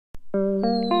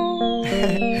I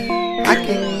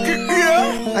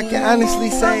can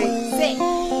honestly say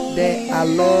that I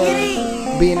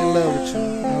love being in love with you. You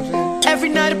know what I'm saying? Every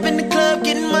night up in the club,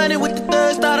 getting money with the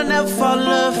thugs, thought I'd never fall in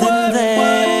love. Then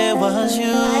there was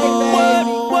you.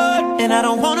 And I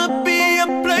don't wanna be a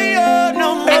player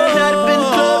no more. Every night up in the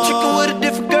club, tricking with a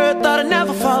different girl, thought I'd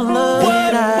never fall in love.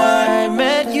 When I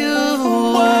met you.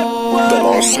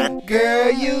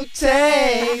 Girl, you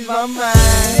changed my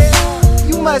mind.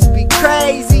 You must be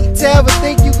crazy to ever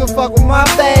think you can fuck with my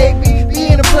baby.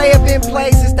 Being a player been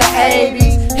played since the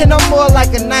 80s, and I'm more like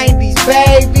a 90s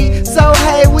baby. So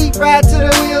hey, we ride till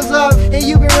the wheels off, and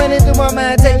you been running through my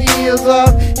mind, take your heels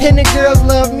off. And the girls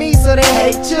love me, so they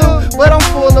hate you, but I'm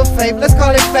full of faith, let's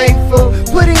call it faithful.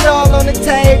 Put it all on the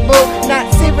table,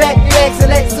 not sit back, relax, and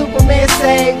let Superman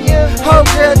save you. Whole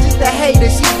girl just a hater,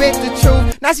 she bent the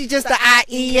truth. Now she just a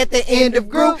IE at the end of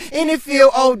group, and it feel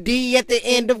OD at the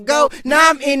end of go. Now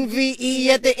I'm NVE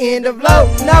at the end of low.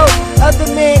 No, other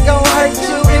men gon' hurt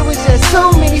you, it was just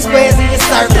too many squares in your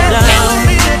circle.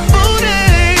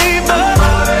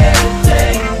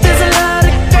 There's a lot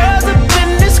of girls up in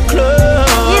this club.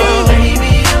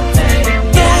 Baby, I'm taking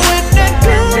it. With that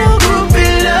good old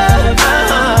groupie love.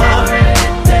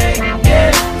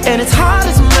 And it's hard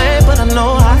as a man, but I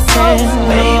know I can.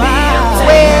 Baby, I'm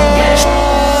taking it.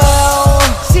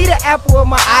 See the apple of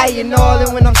my eye and all,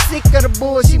 and when I'm sick of the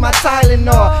bull, she my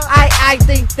Tylenol. I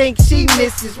think she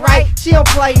misses right. She don't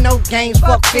play no games,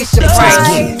 fuck Fisher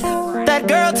Price. That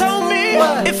girl told me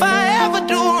if I ever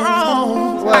do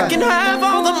wrong, I can have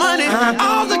all the money,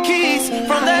 all the keys.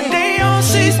 From that day on,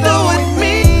 she's through with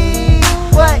me.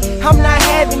 What? I'm not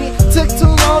having it. Took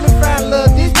too long to find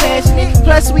love this passionate.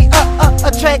 Plus we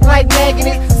attract like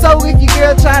magnets. So if your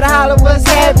girl try to holler what's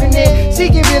happening, she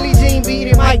can Billie Jean beat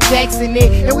it, Mike Jackson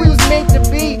it. And we was meant to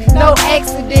be, no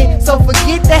accident. So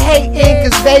forget the hating,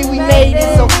 cause baby we made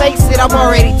it. So face it, I'm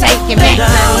already taking it.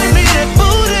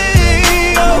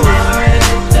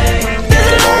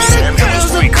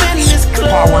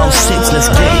 Part 106, let's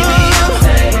go.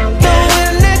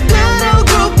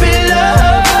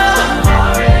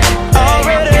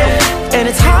 And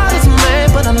it's hard as a man,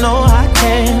 but I know I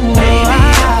can.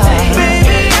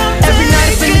 Every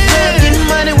night in the club, getting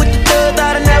money with the thug,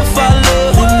 thought I'd never fall in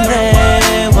love. When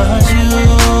there was you.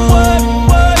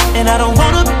 And I don't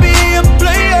wanna be a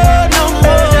player no more.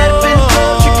 Every night up in the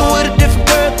club, tricking with a different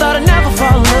girl, thought I'd never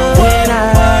fall in love. When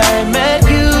I met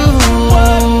you.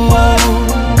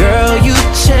 Girl, you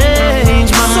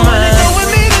changed my mind. So with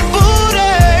me to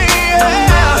booty,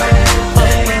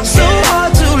 so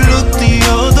hard to look the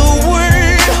other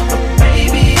way.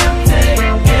 Baby, I'm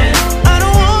taken. I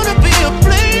don't wanna be a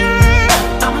player.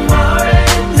 I'm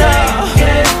already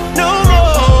taken. No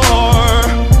more,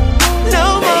 no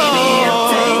more.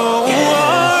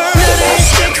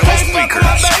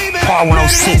 Part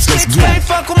 106, let's get it. Can't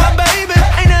fuck with my baby.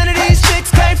 Ain't none of these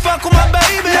chicks can't fuck with my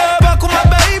baby. Fuck with my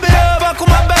baby. Fuck with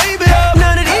my baby.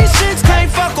 None of these chicks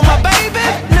can't fuck with my baby.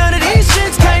 None of these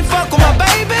chicks can't fuck with my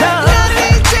baby. None of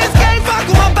these chicks can't fuck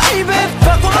with my baby.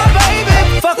 Fuck with my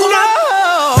baby. Fuck with my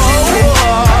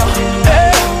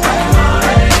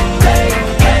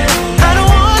I don't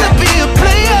wanna be a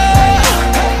player.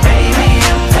 Baby,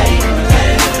 I'm taking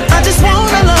it. I just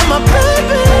wanna love my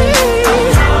baby.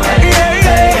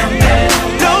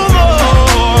 No more.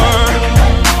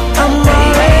 I'm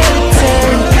already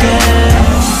taken.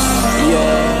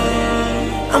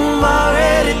 I'm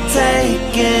already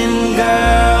taken, girl.